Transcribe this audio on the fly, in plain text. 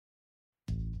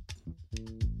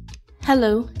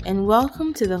Hello, and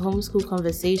welcome to the Homeschool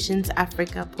Conversations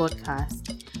Africa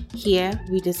podcast. Here,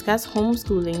 we discuss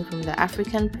homeschooling from the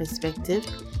African perspective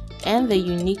and the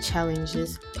unique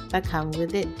challenges that come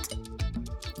with it.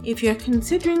 If you're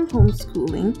considering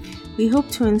homeschooling, we hope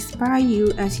to inspire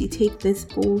you as you take this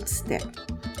bold step.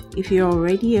 If you're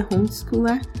already a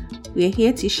homeschooler, we are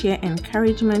here to share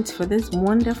encouragement for this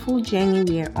wonderful journey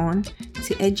we are on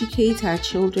to educate our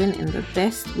children in the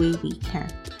best way we can.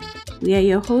 We are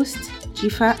your hosts,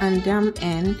 Jifa Andam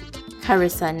and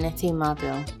Carissa Nete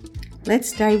Mabel.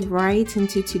 Let's dive right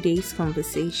into today's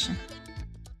conversation.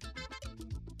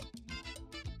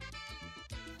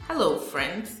 Hello,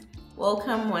 friends.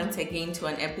 Welcome once again to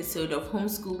an episode of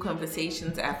Homeschool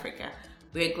Conversations Africa.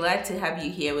 We're glad to have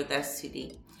you here with us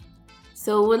today.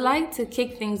 So we'd like to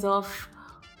kick things off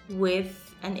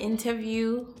with an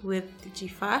interview with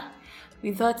Jifa.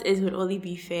 We thought it would only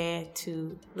be fair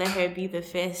to let her be the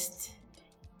first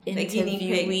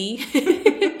interviewee.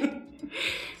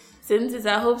 Since it's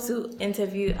our hope to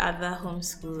interview other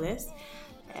homeschoolers.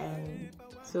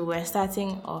 So we're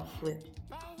starting off with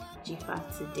Jifa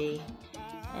today.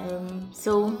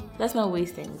 So let's not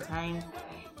waste any time.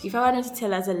 Jifa, why don't you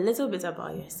tell us a little bit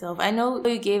about yourself? I know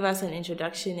you gave us an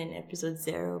introduction in episode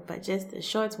 0, but just a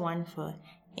short one for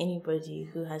anybody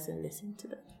who hasn't listened to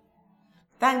that.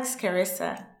 Thanks,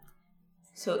 Carissa.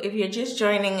 So if you're just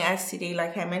joining us today,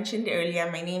 like I mentioned earlier,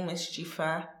 my name is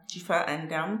Jifa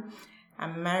Andam.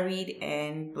 I'm married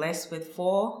and blessed with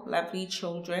 4 lovely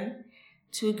children,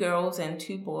 2 girls and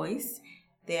 2 boys.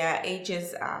 Their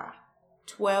ages are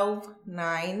 12,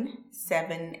 9,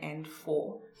 7, and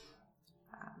 4.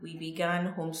 We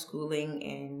began homeschooling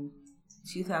in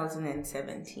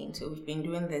 2017, so we've been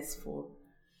doing this for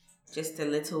just a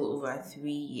little over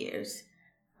 3 years.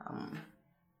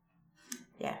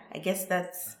 I guess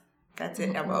that's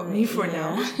it about me for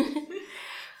now.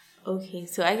 Okay,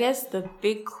 so I guess the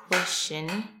big question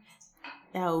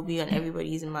that will be on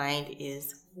everybody's mind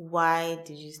is, why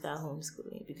did you start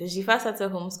homeschooling? Because you first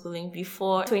started homeschooling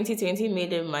before 2020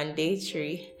 made it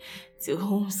mandatory to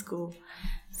homeschool.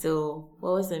 So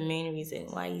what was the main reason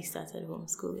why you started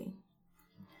homeschooling?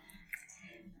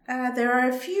 There are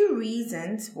a few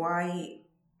reasons why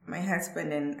my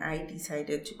husband and I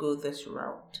decided to go this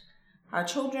route. Our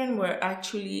children were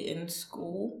actually in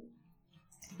school.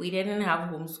 We didn't have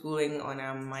homeschooling on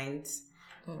our minds,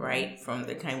 right, from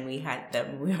the time we had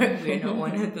them. We're not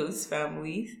one of those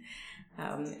families.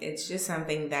 It's just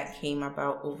something that came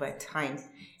about over time.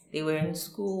 They were in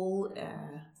school,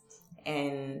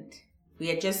 and we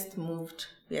had just moved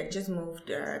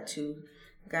to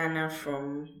Ghana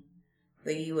from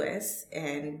the U.S.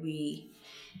 And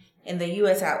in the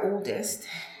U.S., our oldest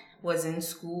was in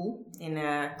school, in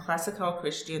a classical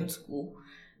Christian school,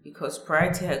 because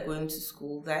prior to her going to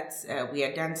school, we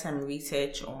had done some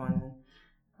research on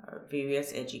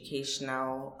various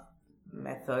educational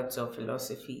methods or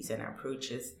philosophies and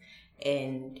approaches,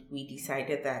 and we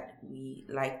decided that we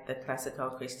liked the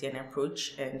classical Christian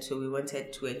approach, and so we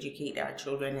wanted to educate our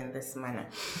children in this manner.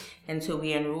 And so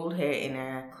we enrolled her in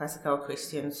a classical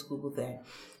Christian school there.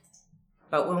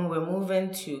 But when we were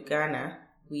moving to Ghana,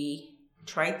 we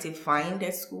tried to find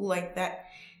a school like that,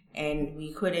 and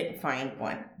we couldn't find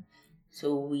one.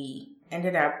 So we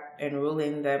ended up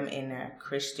enrolling them in a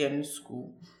Christian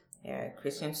school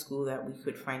that we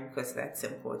could find, because that's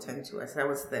important to us. That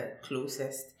was the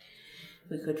closest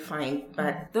we could find.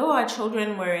 But though our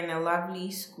children were in a lovely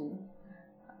school,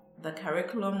 the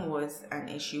curriculum was an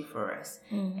issue for us.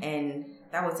 And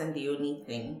that wasn't the only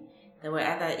thing. There were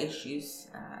other issues,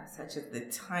 such as the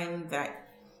time that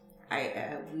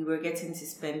we were getting to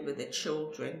spend with the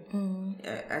children.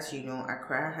 As you know,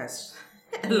 Accra has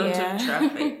a lot of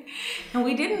traffic. And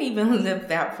we didn't even live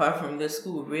that far from the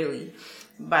school, really.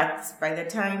 But by the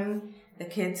time the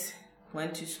kids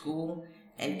went to school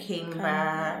and came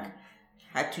back,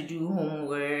 had to do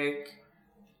homework,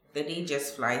 the day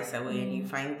just flies away, and you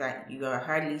find that you are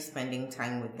hardly spending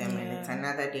time with them, and it's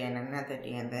another day, and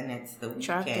then it's the weekend.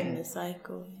 Trapped in the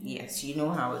cycle. Yes, you know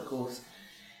how it goes.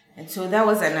 And so that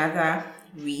was another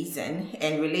reason.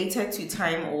 And related to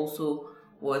time also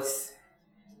was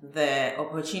the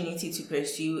opportunity to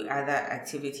pursue other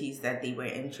activities that they were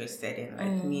interested in,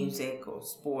 like music or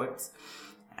sports,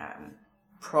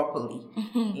 properly.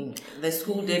 The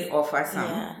school did offer some.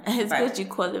 Yeah, it's good you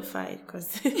qualified,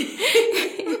 because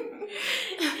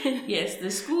yes,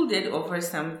 the school did offer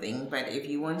something, but if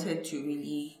you wanted to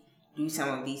really do some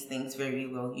of these things very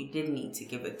well, you did need to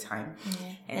give it time.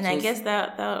 And so I guess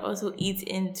that also eats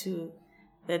into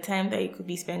the time that you could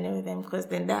be spending with them, because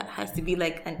then that has to be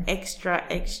like an extra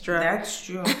That's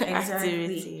true. Exactly.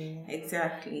 activity.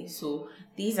 Exactly. So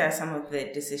these are some of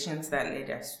the decisions that led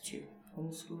us to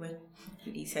homeschooling.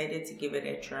 We decided to give it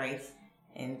a try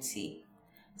and see.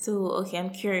 So, okay, I'm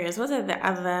curious. What are the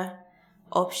other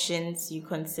options you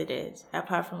considered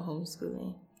apart from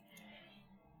homeschooling?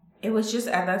 It was just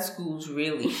other schools,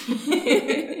 really.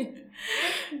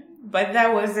 But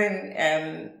that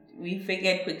wasn't, we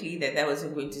figured quickly that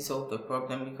wasn't going to solve the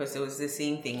problem, because it was the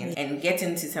same thing. And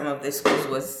getting to some of the schools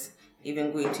was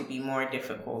even going to be more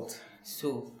difficult.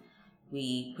 So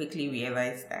we quickly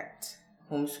realized that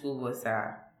homeschool was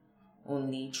our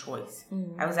only choice.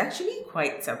 I was actually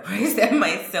quite surprised at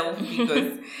myself,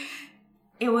 because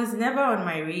it was never on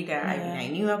my radar. I mean, I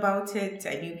knew about it.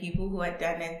 I knew people who had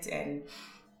done it, and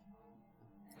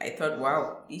I thought,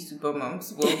 wow, these super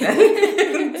moms, well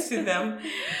done to them.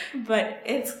 But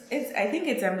it's I think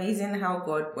it's amazing how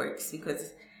God works,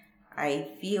 because I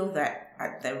feel that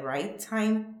at the right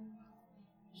time,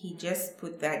 He just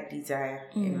put that desire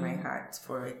in my heart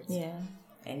for it. Yeah.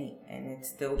 And it's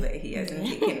still there. He hasn't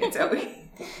taken it away.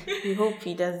 We hope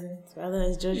He doesn't.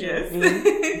 Otherwise, Jojo Yes. will be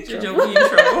in Jojo will be in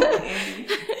trouble.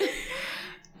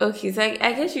 Okay, so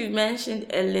I guess you mentioned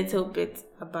a little bit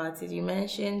about it. You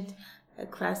mentioned a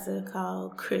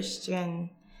classical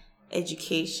Christian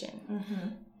education.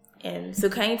 So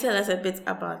can you tell us a bit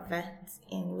about that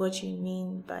and what you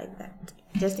mean by that,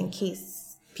 just in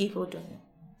case people don't know?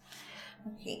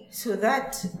 Okay, so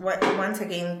once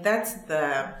again, that's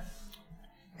the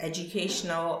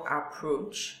educational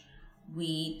approach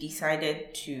we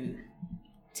decided to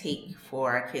take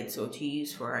for our kids, or to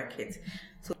use for our kids.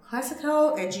 So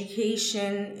classical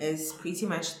education is pretty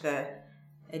much the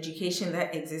education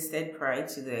that existed prior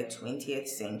to the 20th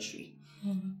century.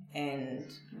 And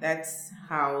that's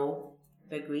how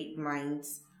the great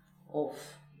minds of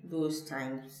those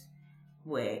times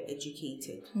were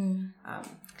educated.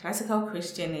 Classical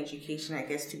Christian education, I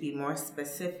guess to be more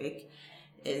specific,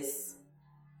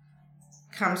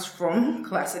 comes from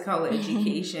classical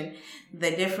education.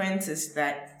 The difference is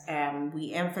that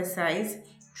we emphasize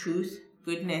truth,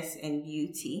 goodness, and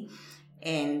beauty,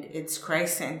 and it's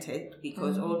Christ-centered,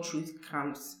 because all truth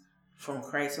comes from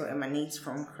Christ or emanates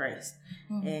from Christ.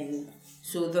 And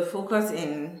so the focus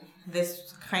in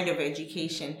this kind of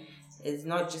education is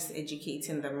not just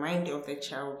educating the mind of the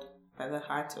child, but the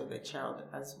heart of the child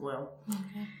as well.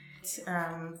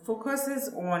 It focuses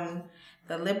on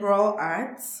the liberal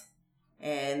arts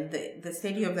and the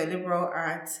study of the liberal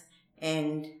arts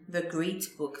and the great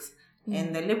books.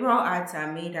 And the liberal arts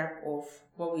are made up of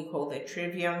what we call the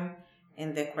trivium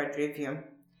and the quadrivium.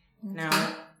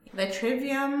 Now, the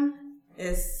trivium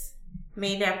is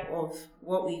made up of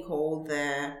what we call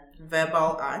the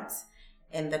verbal arts,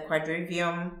 and the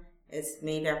quadrivium is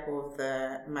made up of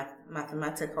the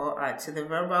mathematical arts. So the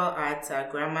verbal arts are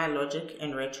grammar, logic,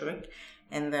 and rhetoric,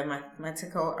 and the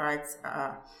mathematical arts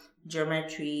are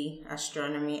geometry,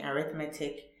 astronomy,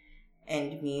 arithmetic,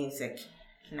 and music.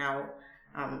 Now,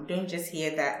 don't just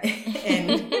hear that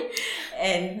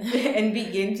and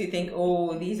begin to think,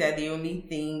 oh, these are the only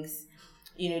things.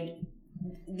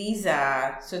 These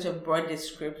are sort of broad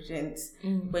descriptions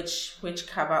which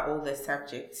cover all the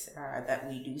subjects that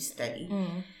we do study.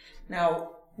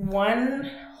 Now, one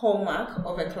hallmark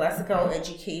of a classical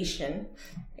education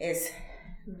is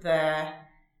the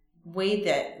way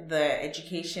that the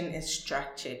education is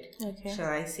structured. Shall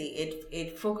I say?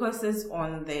 It focuses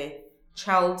on the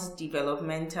child's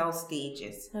developmental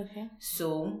stages.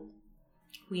 So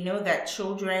we know that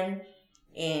children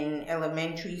in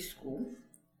elementary school,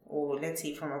 or let's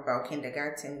say from about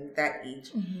kindergarten, that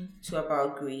age, to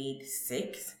about grade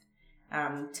 6,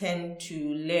 tend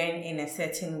to learn in a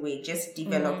certain way, just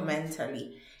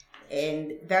developmentally.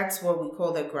 And that's what we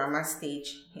call the grammar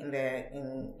stage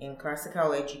in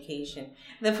classical education.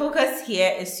 The focus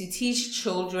here is to teach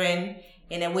children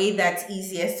in a way that's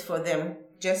easiest for them,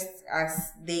 just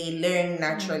as they learn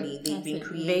naturally. They've been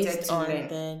created based to on learn.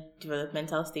 the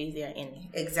developmental stage they are in.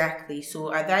 Exactly.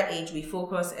 So at that age, we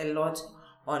focus a lot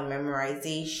on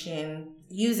memorization,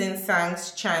 using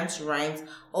songs, chants, rhymes,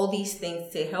 all these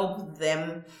things to help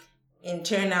them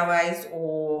internalize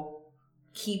or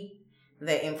keep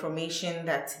the information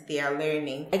that they are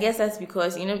learning. I guess that's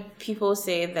because, people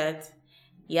say that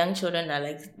young children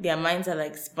are their minds are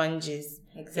like sponges.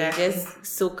 Exactly. They just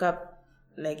soak up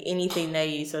anything that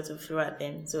you sort of throw at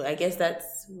them. So I guess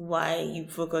that's why you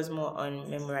focus more on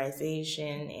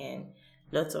memorization and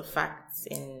lots of facts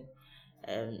and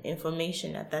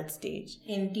information at that stage.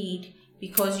 Indeed,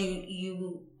 because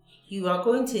you are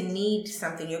going to need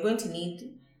something. You're going to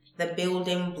need the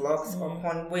building blocks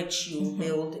upon which you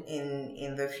build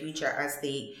in the future as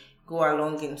they go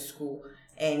along in school.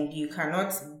 And you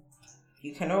cannot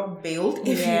build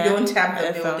if you don't have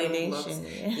the building blocks.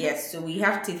 Yes, so we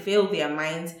have to fill their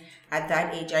minds at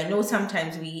that age. I know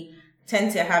sometimes we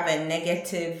tend to have a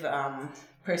negative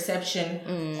perception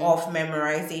of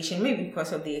memorization, maybe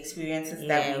because of the experiences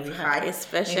that we've had,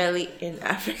 especially in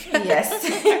Africa. Yes.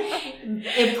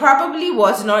 It probably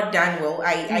was not done well.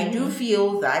 I do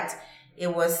feel that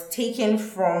it was taken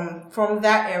from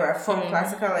that era, from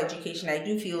classical education. I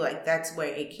do feel like that's where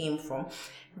it came from,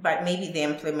 but maybe the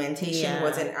implementation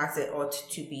wasn't as it ought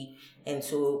to be, and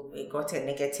so it got a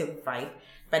negative vibe.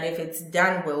 But if it's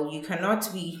done well, you cannot,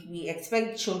 we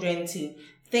expect children to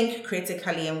think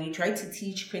critically, and we try to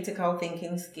teach critical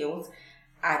thinking skills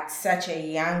at such a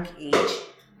young age.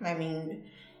 I mean,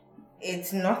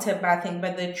 it's not a bad thing,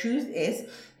 but the truth is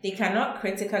they cannot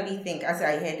critically think, as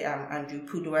I heard Andrew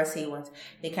Pudua say once,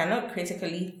 they cannot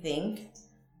critically think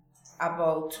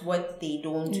about what they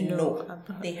don't know.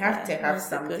 They have to have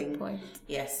something.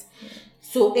 Yes.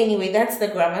 So anyway, that's the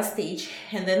grammar stage.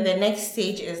 And then the next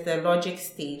stage is the logic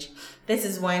stage. This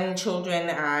is when children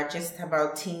are just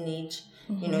about teenage,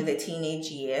 the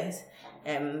teenage years.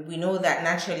 We know that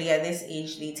naturally at this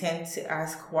age, they tend to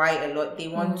ask why a lot. They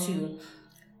want to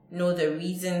know the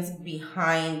reasons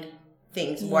behind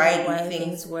things. Why do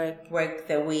things work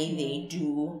the way they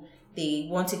do? They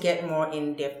want to get more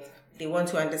in depth. They want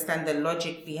to understand the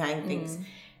logic behind things.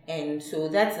 And so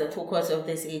that's the focus of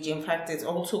this age. In fact, it's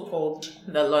also called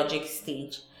the logic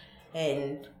stage.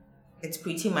 And it's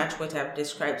pretty much what I've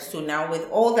described. So now with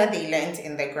all that they learned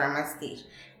in the grammar stage,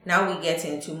 now we get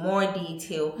into more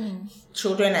detail.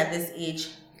 Children at this age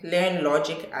learn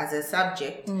logic as a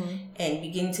subject and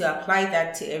begin to apply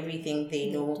that to everything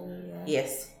they know.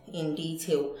 Yes, in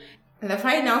detail. And the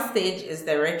final stage is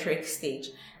the rhetoric stage.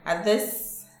 At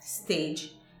this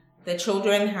stage, the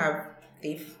children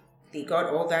they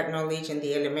got all that knowledge in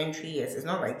the elementary years. It's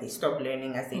not like they stop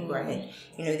learning as they go ahead.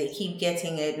 They keep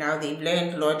getting it. Now they've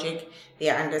learned logic. They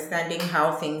are understanding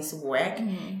how things work.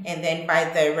 And then by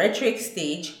the rhetoric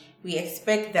stage, we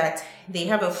expect that they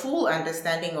have a full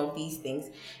understanding of these things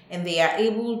and they are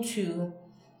able to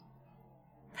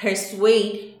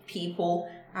persuade people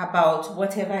about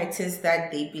whatever it is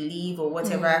that they believe, or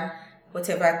whatever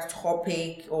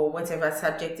topic or whatever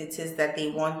subject it is that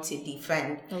they want to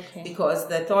defend. Because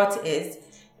the thought is,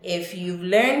 if you've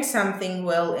learned something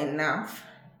well enough,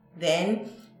 then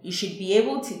you should be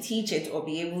able to teach it or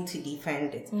be able to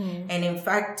defend it. And in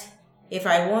fact, if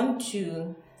I want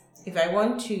to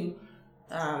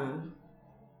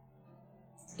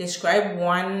describe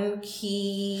one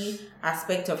key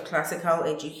aspect of classical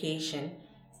education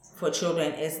for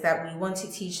children, is that we want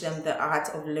to teach them the art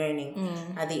of learning.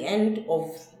 At the end of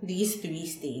these 3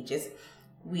 stages,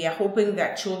 we are hoping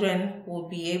that children will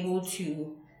be able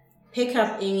to pick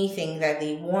up anything that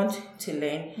they want to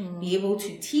learn, be able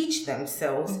to teach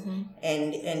themselves,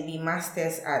 and be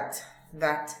masters at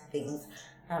that thing.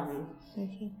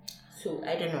 So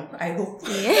I don't know. I hope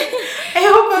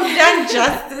I've done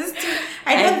justice to it.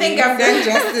 I don't think I've done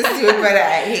justice to it, but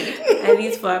at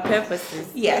least for our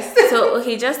purposes. Yes. So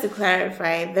just to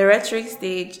clarify, the rhetoric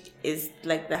stage is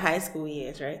like the high school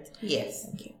years, right? Yes.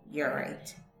 Okay. You're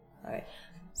right. All right.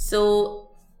 So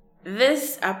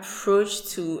this approach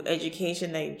to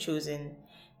education that you've chosen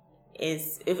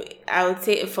I would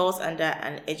say it falls under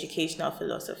an educational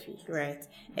philosophy, right?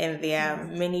 And there are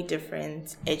many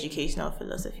different educational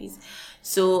philosophies.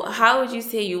 So how would you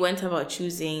say you went about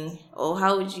choosing, or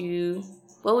what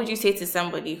would you say to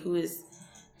somebody who is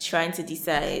trying to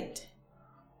decide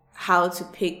how to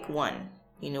pick one,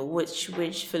 which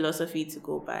philosophy to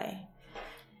go by?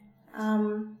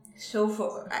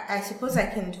 So I suppose I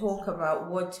can talk about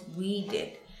what we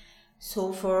did.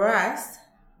 So for us,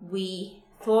 we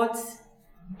thought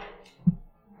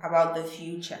about the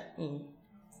future.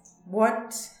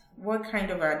 What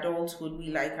kind of adults would we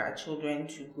like our children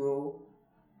to grow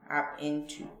up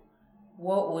into?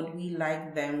 What would we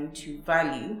like them to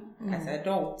value as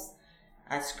adults?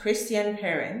 As Christian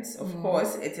parents, of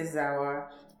course, it is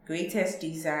our greatest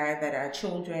desire that our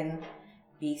children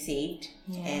be saved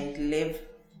and live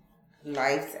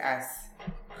lives as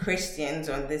Christians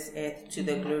on this earth to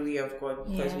the glory of God,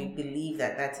 because we believe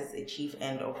that is the chief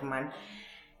end of man.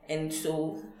 And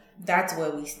so that's where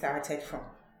we started from.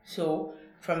 So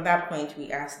from that point,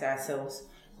 we asked ourselves,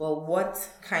 well, what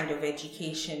kind of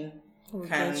education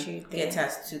can get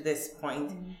us to this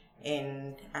point?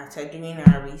 And after doing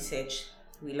our research,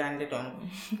 we landed on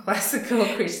classical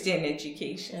Christian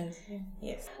education.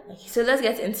 Yes. Okay, so let's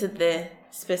get into the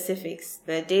specifics,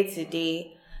 the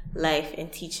day-to-day life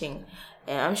and teaching.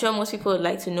 I'm sure most people would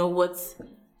like to know what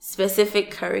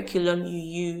specific curriculum you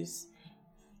use.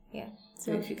 Yeah.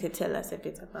 So if you could tell us a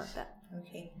bit about that.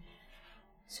 Okay.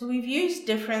 So we've used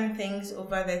different things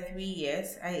over the 3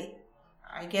 years. I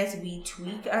guess we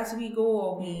tweak as we go,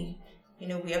 or we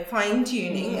are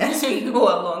fine-tuning as we go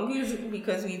along,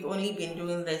 because we've only been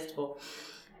doing this for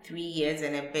 3 years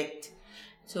and a bit.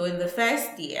 So in the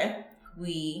first year,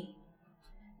 we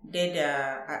did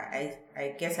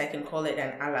I guess I can call it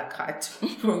an a la carte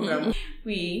program.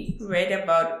 We read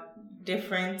about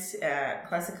different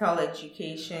classical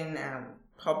education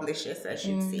publishers, I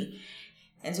should say.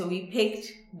 And so we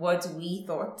picked what we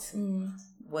thought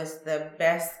was the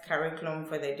best curriculum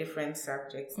for the different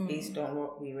subjects based on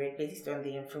what we read, based on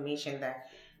the information that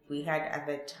we had at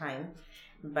the time.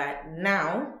 But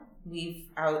now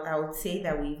I would say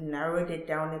that we've narrowed it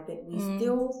down a bit. We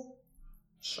still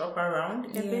shop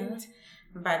around a bit,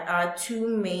 but our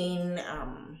two main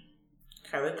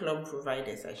curriculum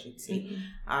providers, I should say,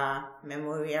 are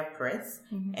Memoria Press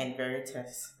and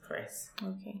Veritas Press.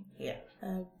 Okay. Yeah.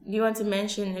 Do you want to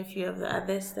mention a few of the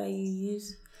others that you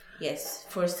use? Yes.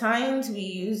 For science, we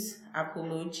use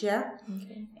Apologia.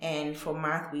 Okay. And for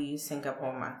math, we use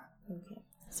Singapore Math. Okay.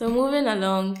 So moving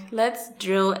along, let's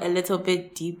drill a little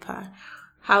bit deeper.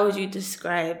 How would you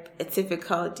describe a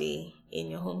typical day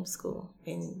in your homeschool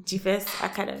in GFES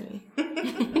Academy?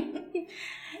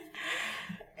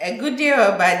 A good day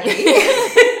or a bad day?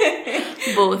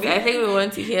 Both. I think we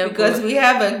want to hear because both. We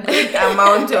have a good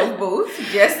amount of both,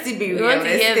 just to be realistic. We want to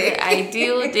hear the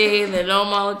ideal day, the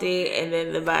normal day, and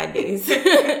then the bad days.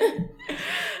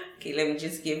 Okay, let me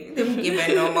give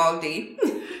a normal day.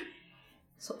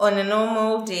 So on a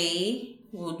normal day,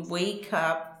 we would wake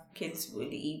up, kids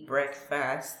would eat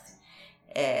breakfast,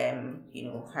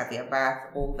 have their bath,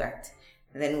 all that.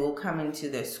 And then we'll come into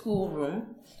the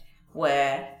schoolroom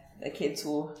where the kids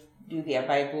will do their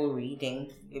Bible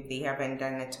reading if they haven't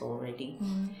done it already.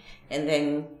 And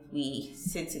then we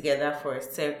sit together for a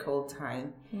circle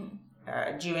time.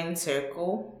 During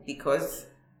circle, because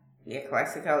we are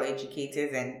classical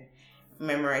educators and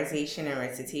memorization and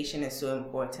recitation is so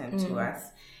important to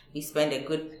us, we spend a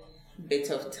good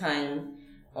bit of time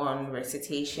on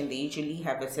recitation. They usually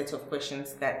have a set of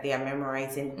questions that they are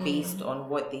memorizing based on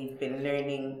what they've been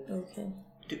learning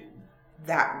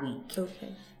that week.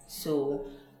 Okay. So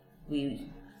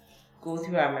we go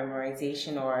through our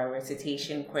memorization or our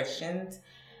recitation questions.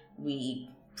 We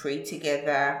pray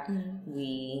together.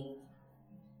 We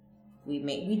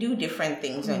do different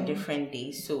things on different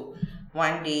days. So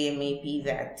one day it may be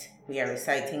that we are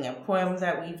reciting a poem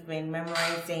that we've been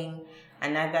memorizing.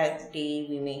 Another day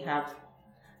we may have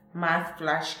math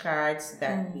flashcards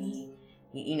that we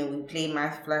play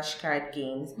math flashcard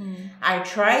games. I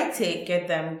try to get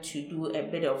them to do a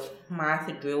bit of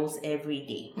math drills every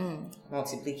day.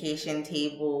 Multiplication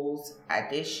tables,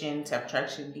 addition,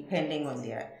 subtraction, depending on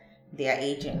their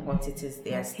age and what it is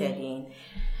they are studying.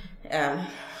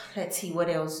 Let's see, what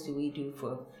else do we do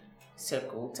for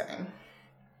circle time?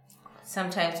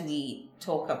 Sometimes we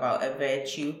talk about a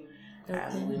virtue.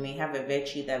 We may have a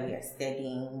virtue that we are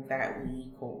studying that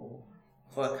week or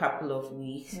for a couple of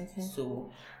weeks.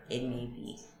 So it may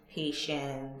be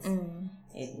patience,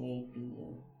 it may be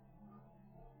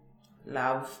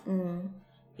love.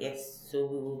 Yes, so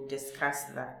we will discuss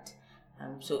that.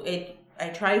 I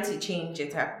try to change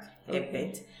it up a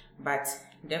bit, but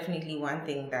definitely one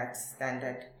thing that's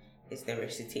standard is the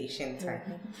recitation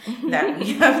time that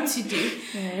we have to do.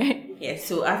 Yes,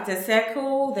 so after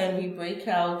circle, then we break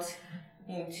out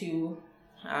into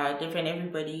different,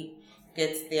 everybody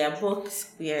gets their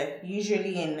books. We are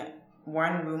usually in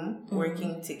one room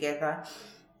working together.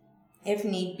 If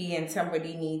need be and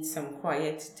somebody needs some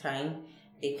quiet time,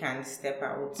 they can step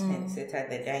out and sit at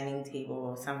the dining table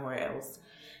or somewhere else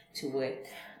to work.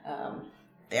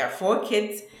 There are 4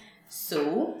 kids,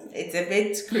 so it's a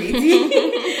bit crazy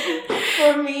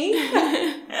for me.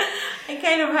 I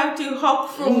kind of have to hop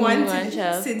from one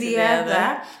to the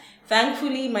other.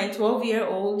 Thankfully, my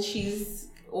 12-year-old, she's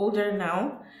older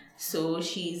now, so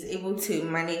she's able to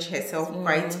manage herself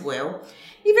quite well.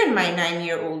 Even my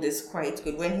 9-year-old is quite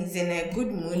good. When he's in a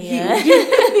good mood,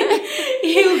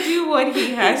 he'll do what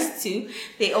he has to.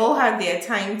 They all have their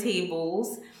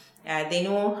timetables. They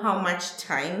know how much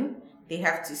time they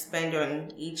have to spend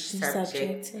on each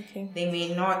subject. They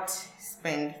may not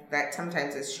spend that.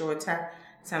 Sometimes it's shorter,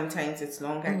 sometimes it's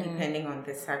longer, depending on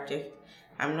the subject.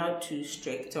 I'm not too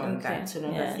strict on that, so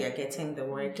long as they're getting the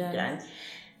work done.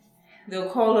 They'll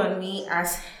call on me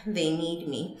as they need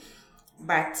me.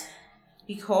 But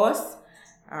because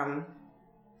I'm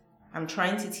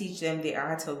trying to teach them the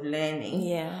art of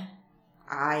learning,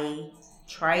 I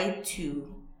try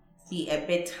to be a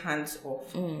bit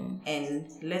hands-off and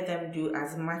let them do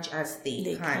as much as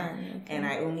they can. Okay. And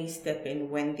I only step in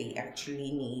when they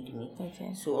actually need me.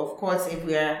 Okay. So of course, if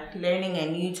we are learning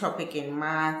a new topic in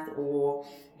math or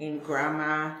in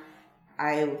grammar,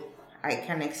 I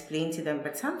can explain to them,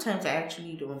 but sometimes I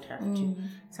actually don't have to.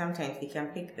 Sometimes they can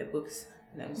pick the books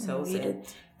themselves and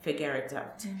figure it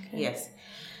out. Okay. Yes.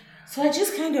 So I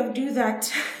just kind of do that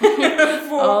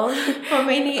for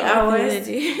many hours.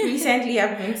 Recently,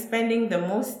 I've been spending the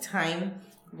most time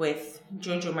with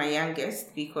Jojo, my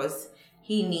youngest, because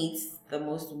he needs the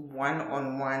most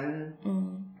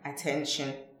one-on-one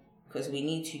attention, because we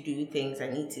need to do things. I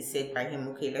need to sit by him.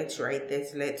 Okay, let's write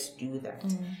this. Let's do that.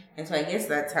 And so I guess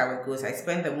that's how it goes. I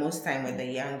spend the most time with the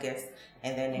youngest,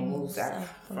 and then it moves up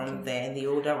from there. And the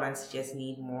older ones just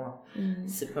need more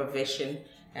supervision.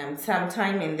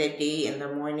 Sometime in the day, in the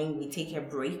morning, we take a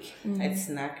break, a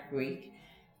snack break.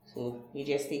 So we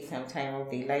just take some time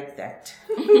off. They like that.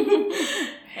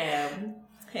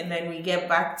 And then we get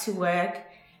back to work,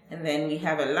 and then we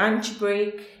have a lunch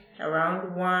break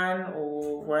around 1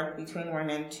 or between 1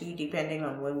 and 2, depending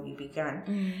on when we began.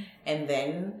 And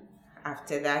then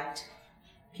after that,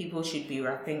 people should be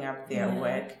wrapping up their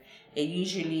work. It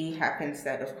usually happens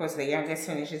that, of course, the youngest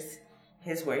finishes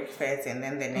his work first, and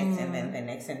then the next, and then the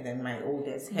next, and then my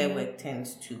oldest, her work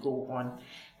tends to go on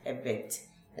a bit,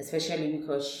 especially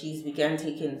because she's begun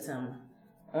taking some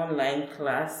online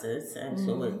classes, and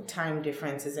so with time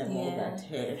differences and all that,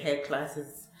 her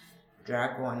classes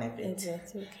drag on a bit.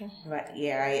 Okay. But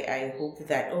yeah, I hope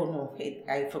that,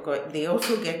 I forgot, they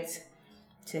also get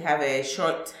to have a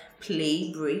short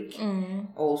play break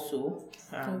also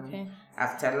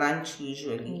after lunch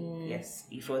usually, yes,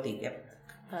 before they get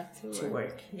back to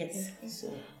work. Yes.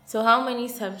 Okay. So how many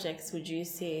subjects would you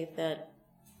say that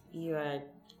you are,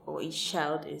 or each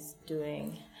child is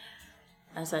doing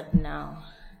as at now?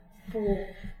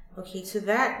 Okay, so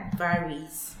that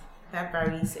varies. That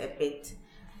varies a bit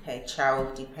per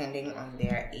child depending on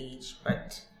their age,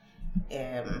 but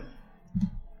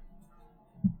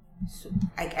so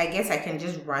I guess I can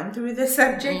just run through the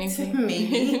subjects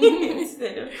maybe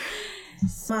instead of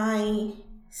my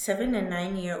 7 and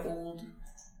 9-year-old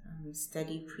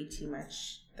study pretty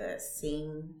much the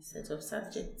same set of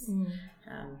subjects.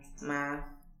 Math,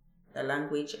 the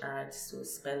language arts, so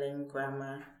spelling,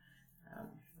 grammar,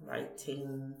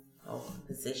 writing or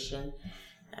composition.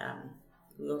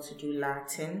 We also do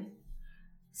Latin,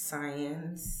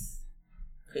 science,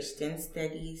 Christian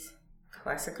studies,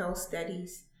 classical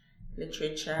studies,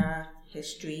 literature,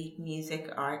 history,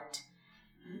 music, art,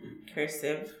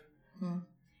 cursive.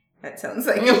 That sounds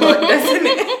like a lot, doesn't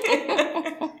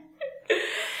it?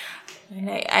 And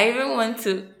I even want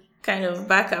to kind of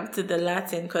back up to the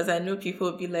Latin, because I know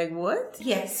people will be like, what?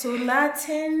 Yes, so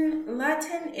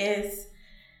Latin is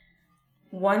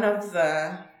one of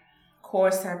the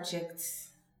core subjects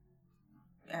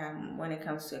when it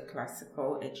comes to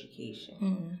classical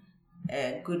education.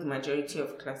 A good majority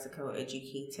of classical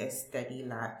educators study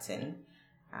Latin.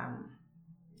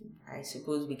 I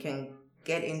suppose we can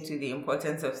get into the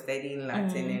importance of studying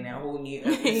Latin in a whole new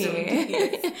episode.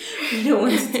 Yes. We don't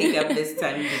want to take up this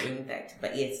time doing that.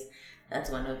 But yes, that's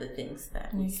one of the things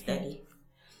that we study.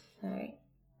 All right.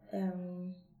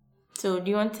 So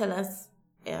do you want to tell us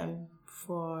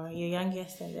for your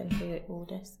youngest and then for your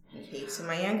oldest? Okay, so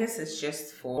my youngest is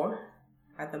just 4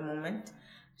 at the moment.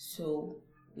 So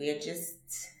we are just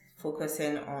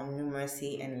focusing on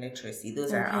numeracy and literacy.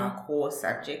 Those are our core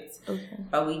subjects.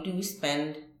 But we do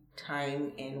spend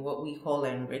time in what we call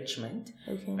enrichment.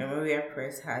 Memorial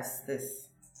Press has this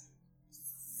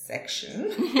section,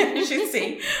 I should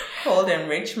say, called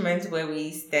enrichment, where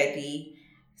we study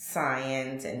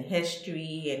science and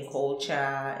history and culture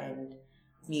and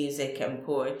music and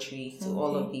poetry, so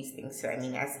all of these things. So I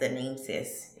mean, as the name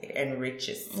says, it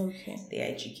enriches their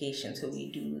education. So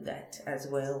we do that as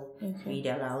well. Read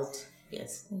aloud.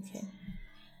 Yes.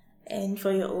 And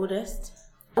for your oldest?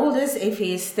 Oldest, if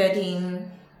he is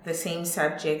studying the same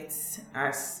subjects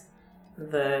as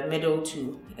the middle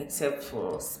two, except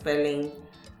for spelling,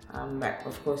 but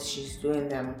of course she's doing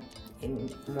them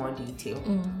in more detail,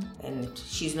 and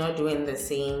she's not doing the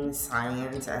same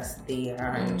science as they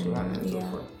are, and so on and so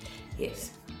forth. Yes.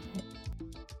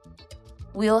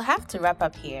 We'll have to wrap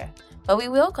up here, but we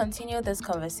will continue this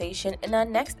conversation in our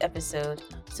next episode,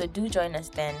 so do join us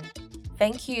then.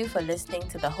 Thank you for listening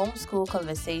to the Homeschool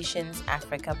Conversations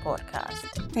Africa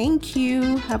podcast. Thank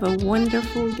you. Have a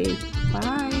wonderful day.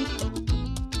 Bye.